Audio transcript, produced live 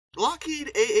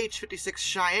Lockheed Ah-56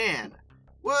 Cheyenne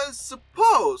was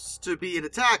supposed to be an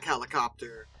attack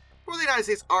helicopter for the United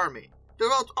States Army,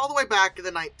 developed all the way back in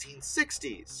the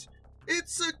 1960s.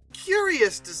 It's a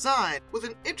curious design with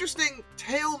an interesting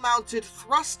tail-mounted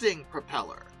thrusting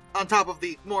propeller on top of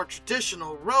the more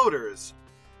traditional rotors,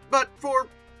 but for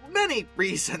many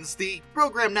reasons the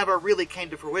program never really came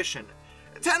to fruition.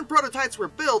 10 prototypes were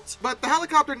built, but the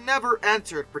helicopter never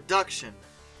entered production,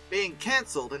 being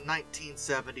cancelled in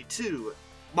 1972.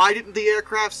 Why didn't the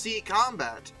aircraft see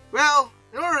combat? Well,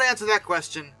 in order to answer that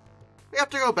question, we have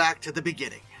to go back to the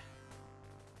beginning.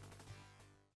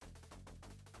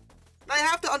 Now you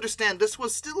have to understand this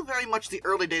was still very much the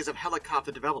early days of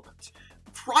helicopter development.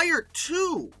 Prior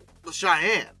to the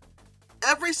Cheyenne,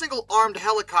 every single armed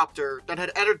helicopter that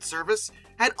had entered service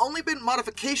had only been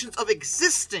modifications of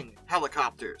existing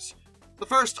helicopters. The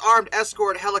first armed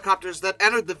escort helicopters that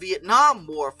entered the Vietnam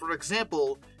War, for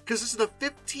example, consisted of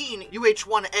 15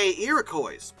 UH-1A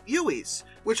Iroquois, UEs,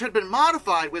 which had been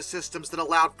modified with systems that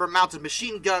allowed for mounted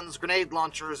machine guns, grenade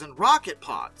launchers, and rocket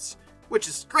pods. Which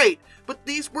is great, but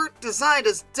these weren't designed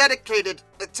as dedicated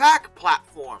attack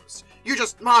platforms. You're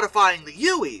just modifying the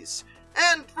UEs.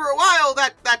 And for a while,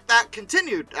 that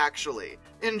continued, actually.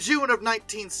 In June of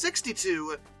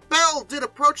 1962, Bell did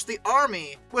approach the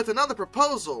Army with another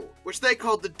proposal, which they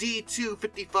called the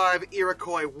D-255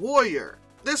 Iroquois Warrior.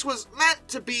 This was meant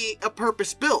to be a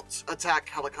purpose-built attack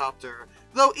helicopter,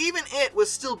 though even it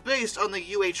was still based on the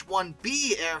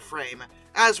UH-1B airframe,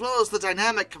 as well as the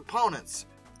dynamic components.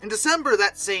 In December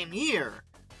that same year,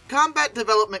 Combat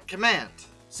Development Command,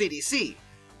 CDC,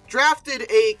 drafted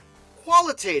a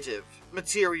Qualitative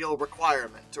Material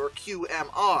Requirement, or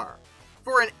QMR,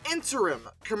 for an interim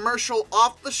commercial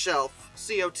off-the-shelf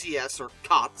COTS, or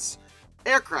COTS,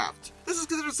 aircraft. This is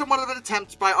considered somewhat of an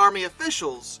attempt by Army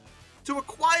officials to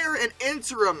acquire an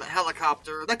interim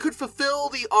helicopter that could fulfill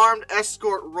the armed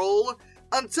escort role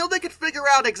until they could figure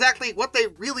out exactly what they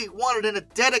really wanted in a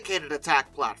dedicated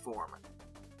attack platform.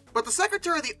 But the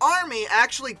Secretary of the Army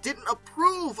actually didn't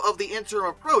approve of the interim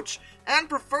approach and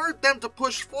preferred them to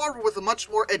push forward with a much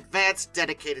more advanced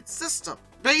dedicated system.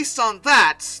 Based on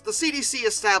that, the CDC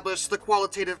established the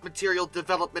Qualitative Material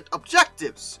Development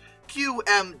Objectives,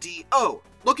 QMDO,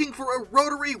 looking for a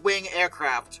rotary wing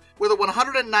aircraft with a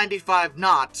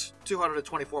 195-knot,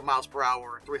 224 miles per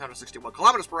hour, 361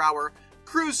 kilometers per hour,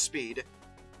 cruise speed,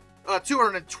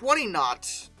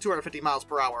 220-knot, 250 miles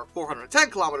per hour,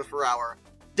 410 kilometers per hour,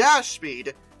 dash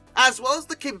speed, as well as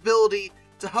the capability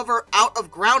to hover out of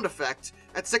ground effect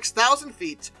at 6,000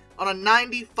 feet on a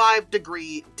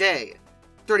 95-degree day,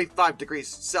 35 degrees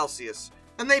Celsius.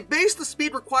 And they based the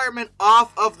speed requirement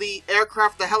off of the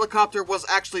aircraft the helicopter was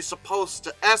actually supposed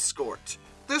to escort.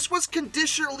 This was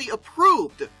conditionally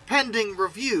approved, pending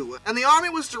review, and the Army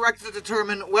was directed to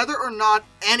determine whether or not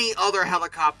any other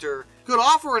helicopter could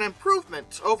offer an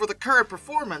improvement over the current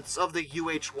performance of the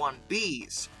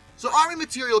UH-1Bs. So Army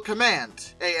Material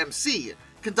Command, AMC,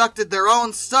 conducted their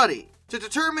own study to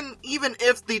determine even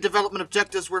if the development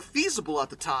objectives were feasible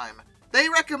at the time. They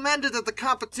recommended that the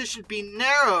competition be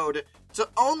narrowed to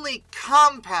only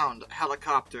compound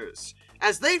helicopters,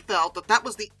 as they felt that that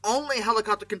was the only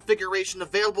helicopter configuration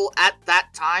available at that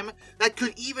time that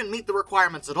could even meet the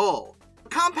requirements at all. A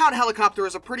compound helicopter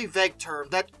is a pretty vague term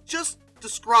that just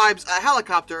describes a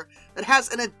helicopter that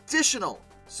has an additional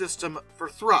system for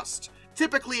thrust,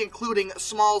 typically including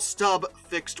small stub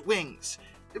fixed wings.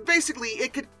 Basically,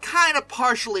 it could kinda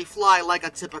partially fly like a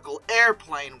typical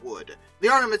airplane would. The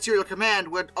Army Material Command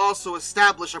would also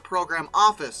establish a program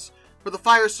office for the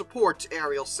Fire Support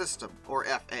Aerial System, or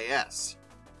FAS.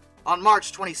 On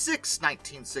March 26,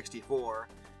 1964,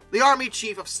 the Army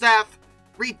Chief of Staff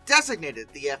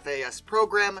redesignated the FAS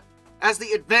program as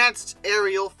the Advanced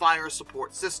Aerial Fire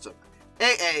Support System,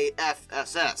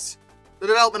 AAFSS. The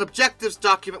Development Objectives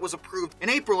document was approved in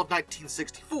April of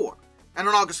 1964, and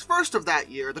on August 1st of that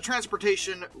year, the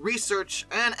Transportation, Research,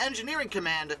 and Engineering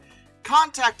Command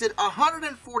contacted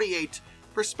 148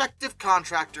 prospective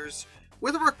contractors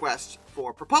with a request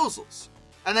for proposals.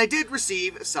 And they did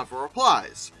receive several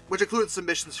replies, which included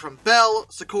submissions from Bell,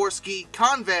 Sikorsky,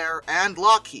 Convair, and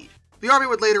Lockheed. The Army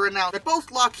would later announce that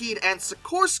both Lockheed and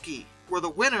Sikorsky were the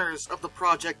winners of the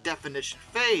Project Definition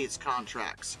Phase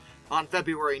contracts on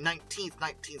February 19,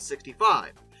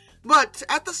 1965. But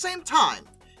at the same time,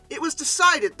 it was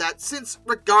decided that since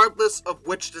regardless of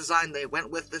which design they went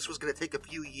with, this was going to take a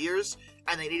few years,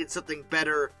 and they needed something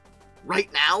better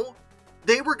right now,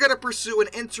 they were going to pursue an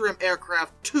interim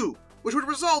aircraft too, which would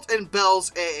result in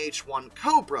Bell's AH-1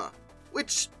 Cobra,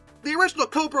 which the original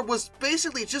Cobra was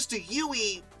basically just a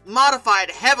UE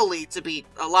modified heavily to be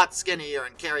a lot skinnier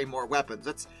and carry more weapons.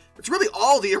 It's really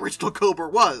all the original Cobra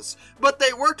was, but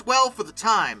they worked well for the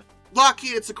time.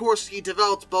 Lockheed and Sikorsky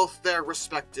developed both their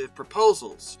respective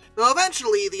proposals, though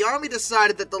eventually the Army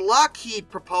decided that the Lockheed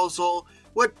proposal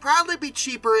would probably be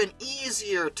cheaper and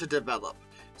easier to develop,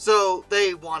 so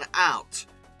they won out.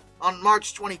 On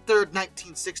March 23,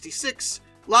 1966,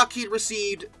 Lockheed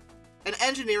received an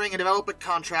engineering and development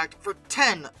contract for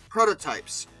 10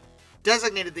 prototypes,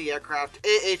 designated the aircraft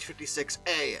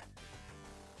Ah-56A.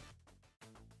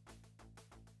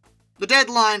 The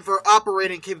deadline for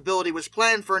operating capability was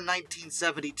planned for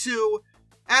 1972,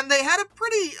 and they had a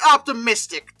pretty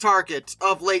optimistic target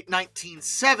of late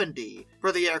 1970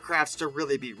 for the aircrafts to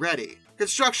really be ready.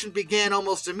 Construction began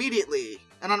almost immediately,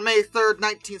 and on May 3,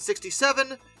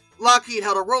 1967, Lockheed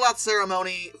held a rollout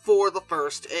ceremony for the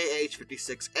first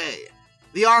Ah-56A.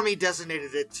 The Army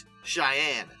designated it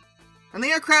Cheyenne, and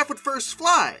the aircraft would first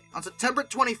fly on September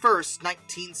 21,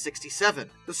 1967.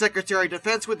 The Secretary of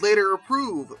Defense would later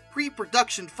approve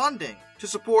pre-production funding to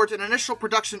support an initial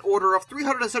production order of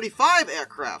 375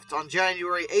 aircraft on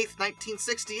January 8,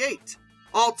 1968.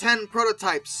 All 10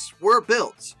 prototypes were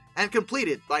built and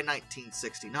completed by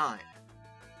 1969.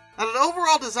 Now, the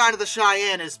overall design of the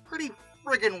Cheyenne is pretty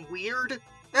friggin' weird,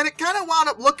 and it kind of wound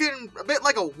up looking a bit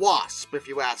like a wasp, if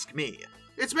you ask me.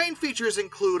 Its main features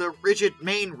include a rigid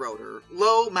main rotor,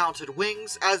 low-mounted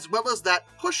wings, as well as that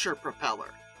pusher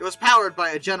propeller. It was powered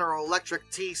by a General Electric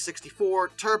T-64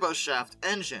 turboshaft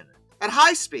engine. At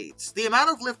high speeds, the amount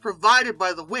of lift provided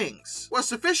by the wings was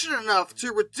sufficient enough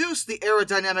to reduce the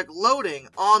aerodynamic loading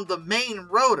on the main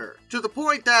rotor, to the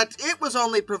point that it was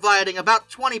only providing about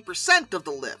 20% of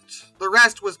the lift. The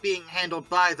rest was being handled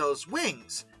by those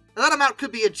wings, and that amount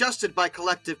could be adjusted by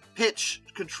collective pitch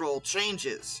control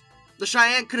changes. The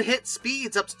Cheyenne could hit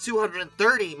speeds up to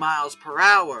 230 miles per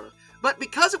hour, but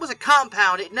because it was a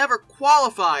compound, it never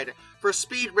qualified for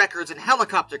speed records in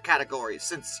helicopter categories,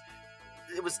 since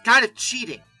it was kind of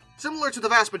cheating. Similar to the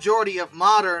vast majority of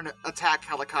modern attack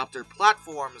helicopter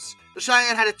platforms, the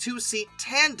Cheyenne had a two-seat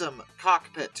tandem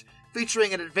cockpit,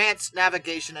 featuring an advanced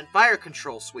navigation and fire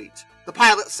control suite. The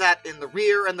pilot sat in the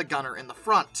rear and the gunner in the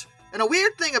front. And a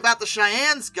weird thing about the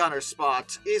Cheyenne's gunner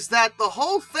spot is that the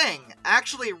whole thing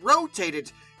actually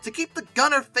rotated to keep the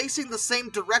gunner facing the same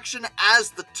direction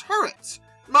as the turret.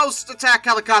 Most attack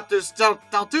helicopters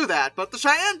don't do that, but the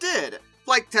Cheyenne did.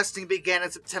 Flight testing began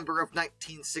in September of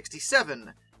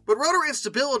 1967, but rotor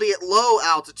instability at low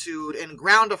altitude and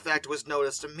ground effect was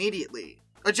noticed immediately.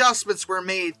 Adjustments were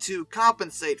made to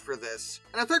compensate for this,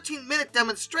 and a 13-minute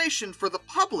demonstration for the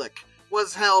public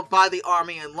was held by the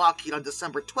Army and Lockheed on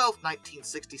December 12,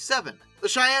 1967. The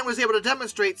Cheyenne was able to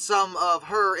demonstrate some of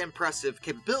her impressive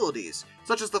capabilities,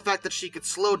 such as the fact that she could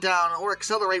slow down or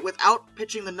accelerate without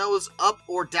pitching the nose up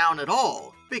or down at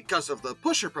all, because of the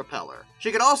pusher propeller.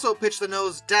 She could also pitch the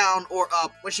nose down or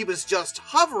up when she was just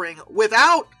hovering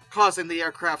without causing the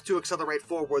aircraft to accelerate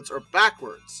forwards or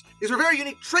backwards. These were very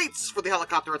unique traits for the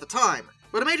helicopter at the time,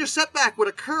 but a major setback would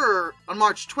occur on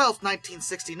March 12,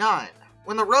 1969.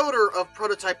 When the rotor of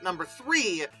prototype number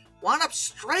 3 wound up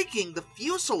striking the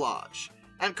fuselage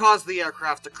and caused the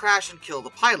aircraft to crash and kill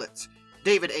the pilot,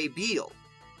 David A. Beale.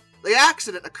 The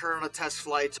accident occurred on a test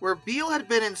flight where Beale had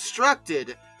been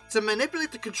instructed to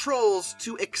manipulate the controls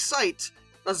to excite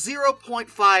a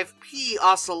 0.5p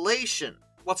oscillation,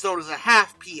 what's known as a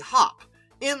half-p hop,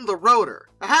 in the rotor.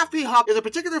 A half-p hop is a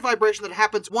particular vibration that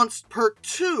happens once per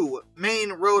 2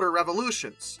 main rotor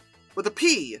revolutions, where the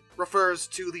P refers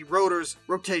to the rotor's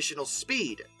rotational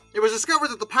speed. It was discovered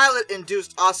that the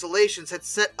pilot-induced oscillations had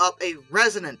set up a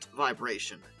resonant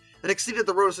vibration that exceeded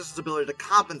the rotor system's ability to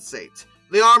compensate.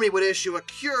 The Army would issue a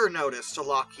cure notice to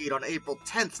Lockheed on April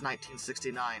 10,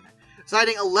 1969,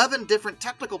 citing 11 different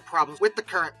technical problems with the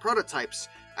current prototypes,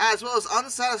 as well as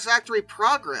unsatisfactory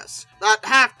progress. That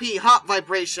half-P hop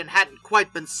vibration hadn't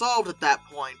quite been solved at that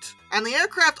point, and the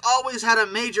aircraft always had a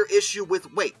major issue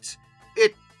with weight.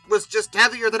 It was just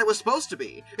heavier than it was supposed to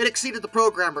be. It exceeded the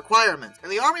program requirements,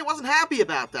 and the Army wasn't happy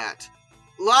about that.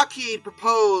 Lockheed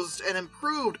proposed an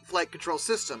improved flight control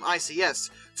system, ICS,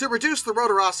 to reduce the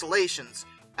rotor oscillations,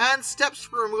 and steps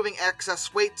for removing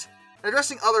excess weight and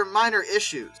addressing other minor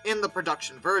issues in the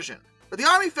production version. But the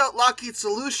Army felt Lockheed's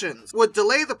solutions would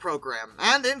delay the program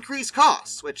and increase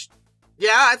costs, which,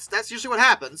 yeah, that's usually what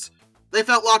happens. They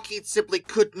felt Lockheed simply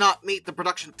could not meet the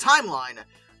production timeline,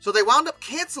 so they wound up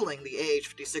canceling the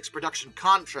Ah-56 production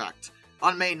contract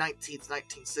on May 19,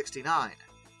 1969.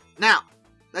 Now,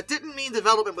 that didn't mean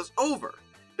development was over,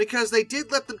 because they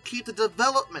did let them keep the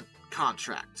development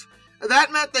contract.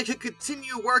 That meant they could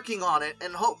continue working on it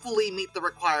and hopefully meet the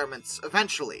requirements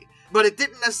eventually, but it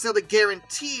didn't necessarily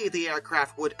guarantee the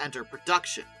aircraft would enter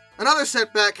production. Another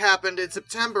setback happened in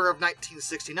September of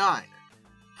 1969.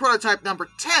 Prototype number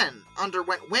 10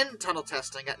 underwent wind tunnel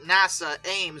testing at NASA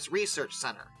Ames Research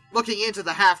Center, looking into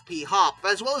the half-P hop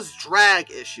as well as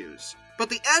drag issues. But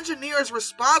the engineers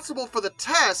responsible for the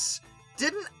tests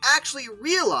didn't actually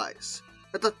realize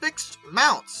that the fixed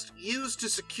mounts used to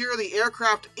secure the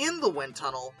aircraft in the wind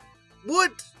tunnel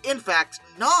would, in fact,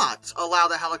 not allow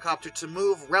the helicopter to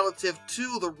move relative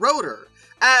to the rotor,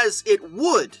 as it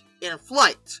would in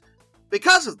flight.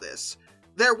 Because of this,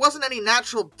 there wasn't any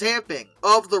natural damping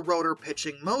of the rotor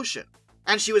pitching motion,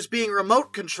 and she was being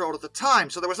remote controlled at the time,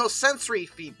 so there was no sensory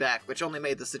feedback, which only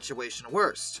made the situation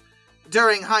worse.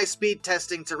 During high-speed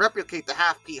testing to replicate the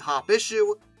half-P hop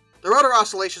issue, the rotor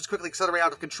oscillations quickly accelerated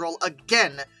out of control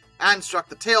again and struck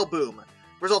the tail boom,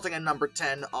 resulting in number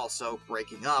 10 also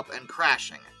breaking up and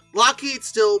crashing. Lockheed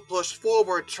still pushed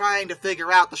forward trying to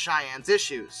figure out the Cheyenne's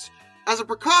issues. As a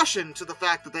precaution to the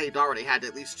fact that they'd already had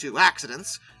at least 2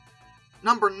 accidents,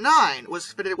 number 9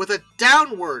 was fitted with a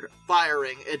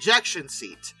downward-firing ejection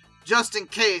seat, just in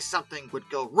case something would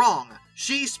go wrong.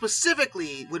 She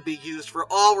specifically would be used for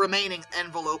all remaining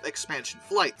envelope expansion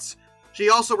flights. She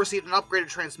also received an upgraded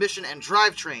transmission and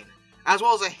drivetrain, as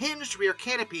well as a hinged rear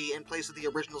canopy in place of the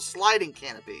original sliding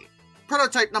canopy.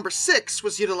 Prototype number 6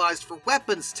 was utilized for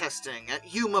weapons testing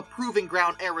at Yuma Proving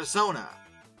Ground, Arizona,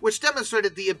 which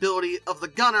demonstrated the ability of the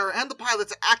gunner and the pilot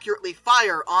to accurately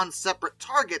fire on separate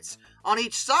targets on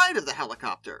each side of the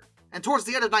helicopter. And towards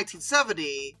the end of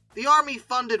 1970, the Army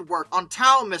funded work on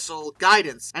TOW missile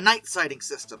guidance and night sighting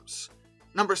systems.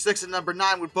 Number 6 and number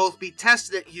 9 would both be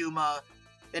tested at Yuma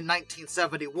in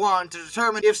 1971 to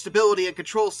determine if stability and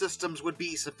control systems would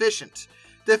be sufficient.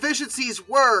 Deficiencies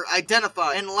were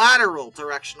identified in lateral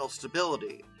directional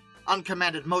stability,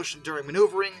 uncommanded motion during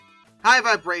maneuvering, high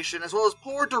vibration, as well as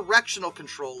poor directional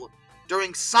control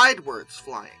during sidewards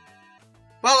flying.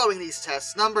 Following these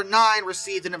tests, number 9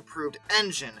 received an improved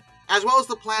engine, as well as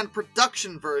the planned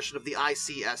production version of the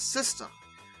ICS system.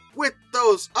 With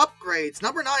those upgrades,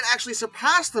 number 9 actually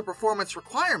surpassed the performance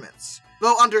requirements,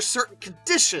 though under certain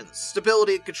conditions,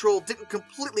 stability and control didn't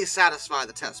completely satisfy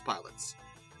the test pilots.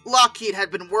 Lockheed had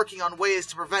been working on ways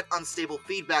to prevent unstable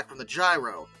feedback from the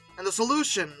gyro, and the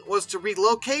solution was to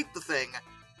relocate the thing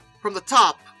from the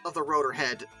top of the rotor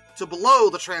head to below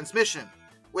the transmission,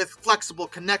 with flexible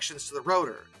connections to the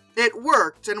rotor. It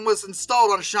worked and was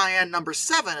installed on Cheyenne number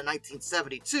 7 in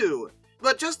 1972,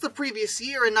 but just the previous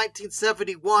year in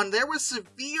 1971 there was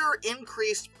severe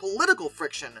increased political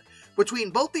friction between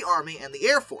both the Army and the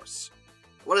Air Force.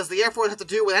 What does the Air Force have to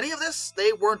do with any of this?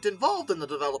 They weren't involved in the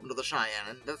development of the Cheyenne,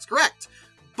 and that's correct.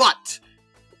 But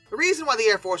the reason why the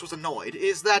Air Force was annoyed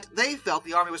is that they felt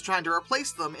the Army was trying to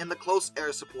replace them in the Close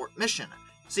Air Support Mission,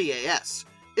 CAS.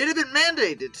 It had been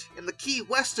mandated in the Key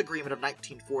West Agreement of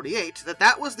 1948 that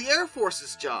that was the Air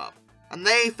Force's job, and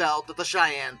they felt that the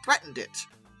Cheyenne threatened it.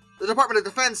 The Department of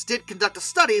Defense did conduct a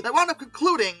study that wound up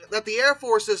concluding that the Air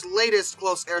Force's latest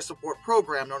Close Air Support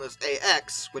program, known as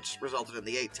AX, which resulted in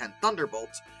the A-10 Thunderbolt,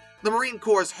 the Marine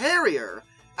Corps' Harrier,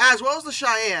 as well as the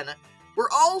Cheyenne, were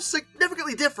all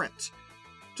significantly different,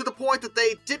 to the point that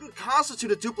they didn't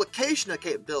constitute a duplication of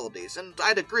capabilities, and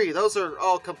I'd agree, those are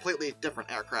all completely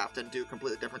different aircraft and do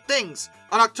completely different things.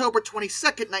 On October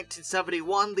 22nd,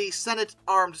 1971, the Senate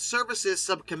Armed Services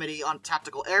Subcommittee on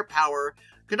Tactical Air Power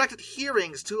conducted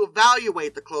hearings to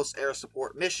evaluate the Close Air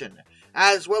Support mission,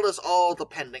 as well as all the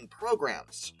pending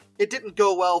programs. It didn't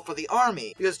go well for the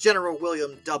Army, because General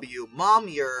William W.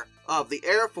 Momyer of the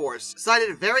Air Force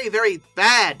cited very, very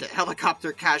bad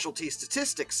helicopter casualty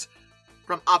statistics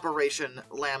from Operation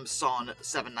Lamson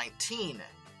 719.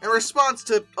 In response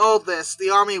to all this, the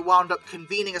Army wound up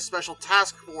convening a special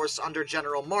task force under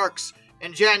General Marks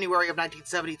in January of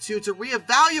 1972 to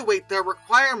reevaluate their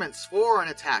requirements for an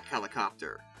attack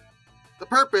helicopter. The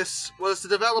purpose was to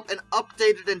develop an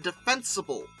updated and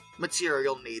defensible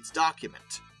material needs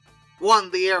document, one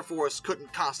the Air Force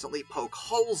couldn't constantly poke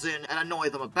holes in and annoy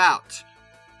them about.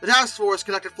 The task force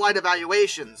conducted flight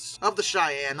evaluations of the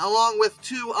Cheyenne along with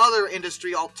 2 other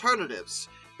industry alternatives,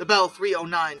 the Bell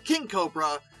 309 King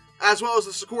Cobra, as well as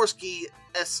the Sikorsky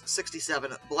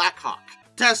S-67 Blackhawk.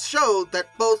 Tests showed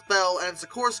that both Bell and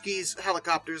Sikorsky's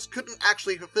helicopters couldn't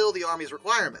actually fulfill the Army's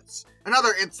requirements.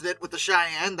 Another incident with the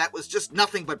Cheyenne that was just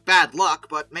nothing but bad luck,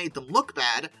 but made them look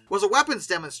bad, was a weapons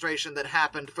demonstration that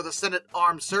happened for the Senate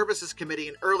Armed Services Committee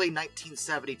in early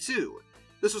 1972.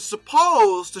 This was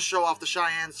supposed to show off the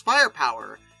Cheyenne's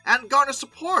firepower and garner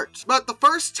support, but the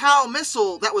first TOW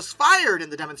missile that was fired in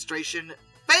the demonstration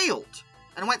failed.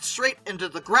 and went straight into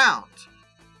the ground.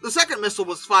 The second missile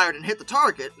was fired and hit the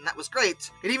target, and that was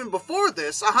great. And even before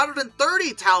this,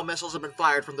 130 Tau missiles had been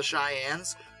fired from the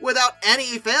Cheyennes without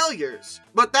any failures.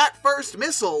 But that first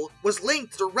missile was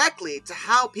linked directly to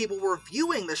how people were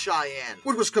viewing the Cheyenne,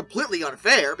 which was completely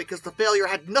unfair because the failure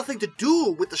had nothing to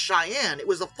do with the Cheyenne. It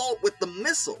was a fault with the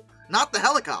missile, not the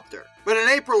helicopter. But in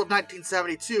April of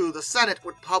 1972, the Senate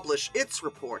would publish its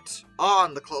report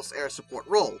on the close air support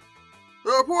role.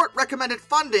 The report recommended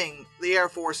funding the Air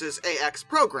Force's AX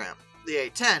program, the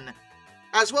A-10,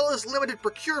 as well as limited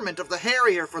procurement of the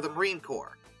Harrier for the Marine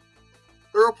Corps.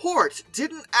 The report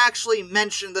didn't actually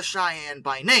mention the Cheyenne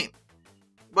by name,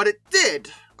 but it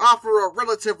did offer a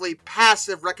relatively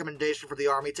passive recommendation for the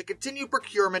Army to continue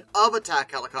procurement of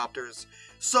attack helicopters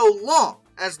so long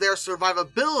as their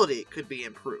survivability could be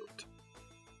improved.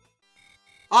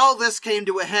 All this came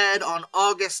to a head on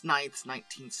August 9th,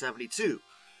 1972.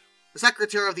 The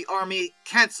Secretary of the Army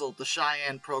canceled the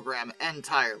Cheyenne program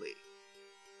entirely.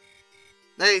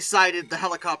 They cited the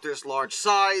helicopter's large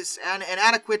size and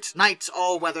inadequate night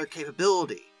all-weather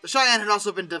capability. The Cheyenne had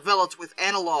also been developed with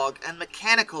analog and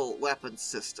mechanical weapons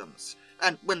systems,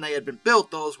 and when they had been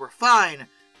built, those were fine,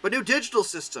 but new digital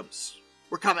systems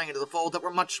were coming into the fold that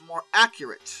were much more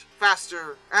accurate,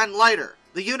 faster, and lighter.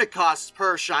 The unit costs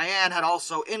per Cheyenne had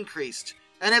also increased,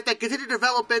 and if they continued to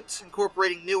develop it,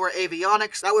 incorporating newer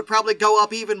avionics, that would probably go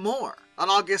up even more. On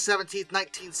August 17,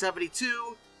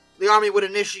 1972, the Army would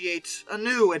initiate a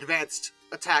new Advanced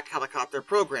Attack Helicopter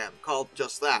program, called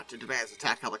just that, Advanced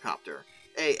Attack Helicopter,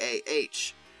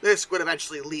 AAH. This would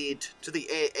eventually lead to the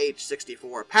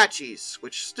AH-64 Apaches,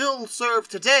 which still serve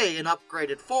today in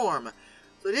upgraded form.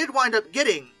 They did wind up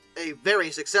getting a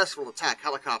very successful attack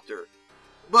helicopter,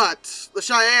 but the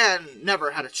Cheyenne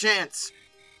never had a chance.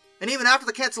 And even after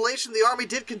the cancellation, the Army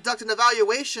did conduct an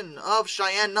evaluation of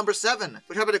Cheyenne No. 7,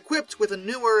 which had been equipped with a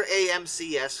newer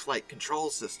AMCS flight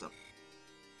control system.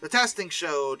 The testing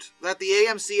showed that the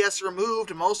AMCS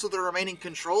removed most of the remaining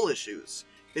control issues.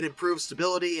 It improved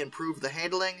stability, improved the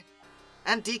handling,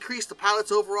 and decreased the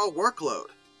pilot's overall workload.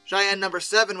 Cheyenne No.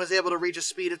 7 was able to reach a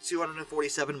speed of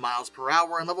 247 miles per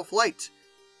hour in level flight,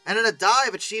 and in a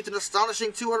dive achieved an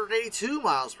astonishing 282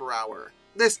 miles per hour.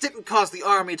 This didn't cause the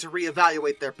Army to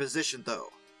reevaluate their position, though.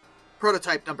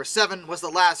 Prototype No. 7 was the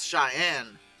last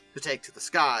Cheyenne to take to the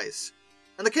skies,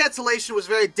 and the cancellation was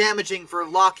very damaging for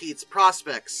Lockheed's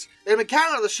prospects. They had been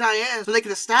counting on the Cheyenne so they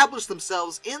could establish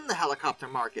themselves in the helicopter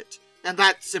market, and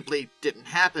that simply didn't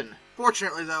happen.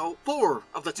 Fortunately, though, 4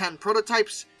 of the 10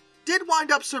 prototypes did wind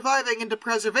up surviving into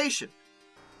preservation.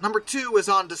 No. 2 is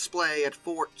on display at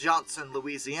Fort Johnson,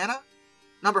 Louisiana.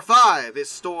 No. 5 is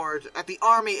stored at the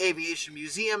Army Aviation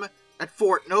Museum at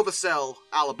Fort Novosel,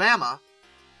 Alabama.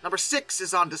 No. 6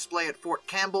 is on display at Fort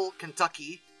Campbell,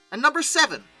 Kentucky. And No.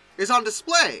 7 is on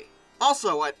display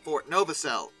also at Fort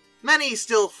Novosel. Many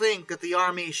still think that the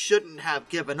Army shouldn't have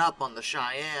given up on the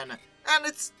Cheyenne, and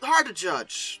it's hard to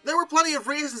judge. There were plenty of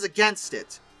reasons against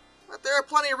it, but there are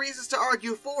plenty of reasons to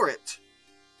argue for it.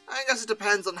 I guess it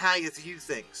depends on how you view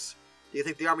things. Do you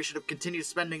think the Army should have continued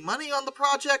spending money on the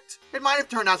project? It might have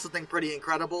turned out something pretty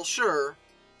incredible, sure.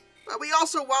 But we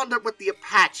also wound up with the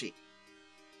Apache.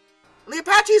 And the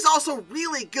Apache is also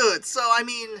really good, so I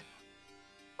mean,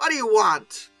 what do you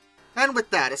want? And with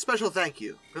that, a special thank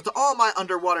you goes to all my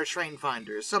underwater train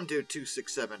finders,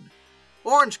 SomeDude267,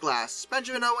 Orange Glass,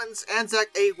 Benjamin Owens,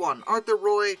 Anzac A1, Arthur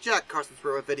Roy, Jack Carson's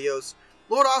Pro Videos,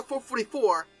 Lord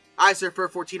R444,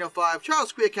 Iser1405,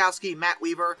 Charles Kwiatkowski, Matt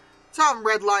Weaver, Tom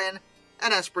Redlion,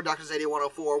 NS Productions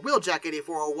 8104, Wheeljack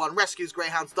 8401, Rescues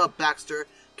Greyhounds, Dub Baxter,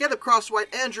 Caleb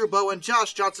Crosswhite, Andrew Bowen,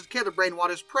 Josh Johnson, Caleb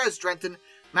Brainwaters, Prez Drenton,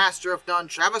 Master of None,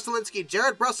 Travis Zielinski,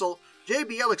 Jared Brussel,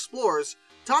 JBL Explorers,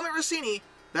 Tommy Rossini,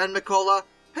 Ben Nicola,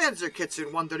 Panzer Kitson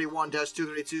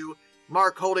 131-232,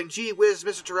 Mark Holding, G Wiz,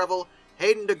 Mr. Terevel,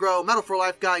 Hayden DeGrow, Metal for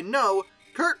Life Guy, No,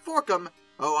 Kurt Forkham,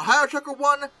 Ohio Trucker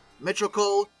 1, Mitchell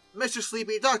Cole, Mr.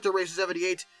 Sleepy, Dr. Racer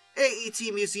 78,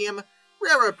 AET Museum,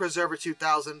 Railroad Preserver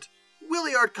 2000,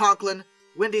 Williard Conklin,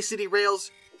 Windy City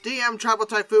Rails, DM Tribal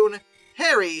Typhoon,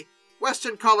 Harry,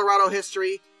 Western Colorado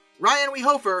History, Ryan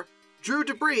Wehofer, Drew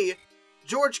Debris,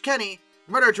 George Kenny,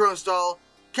 Murder Drone Stall,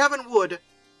 Kevin Wood,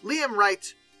 Liam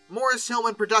Wright, Morris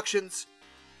Hillman Productions,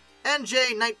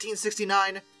 NJ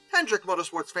 1969, Hendrick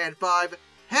Motorsports Fan 5,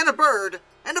 Hannah Bird,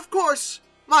 and of course,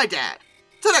 my dad.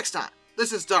 Till next time,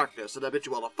 this is Darkness, and I bid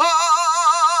you all a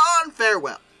fun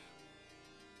farewell.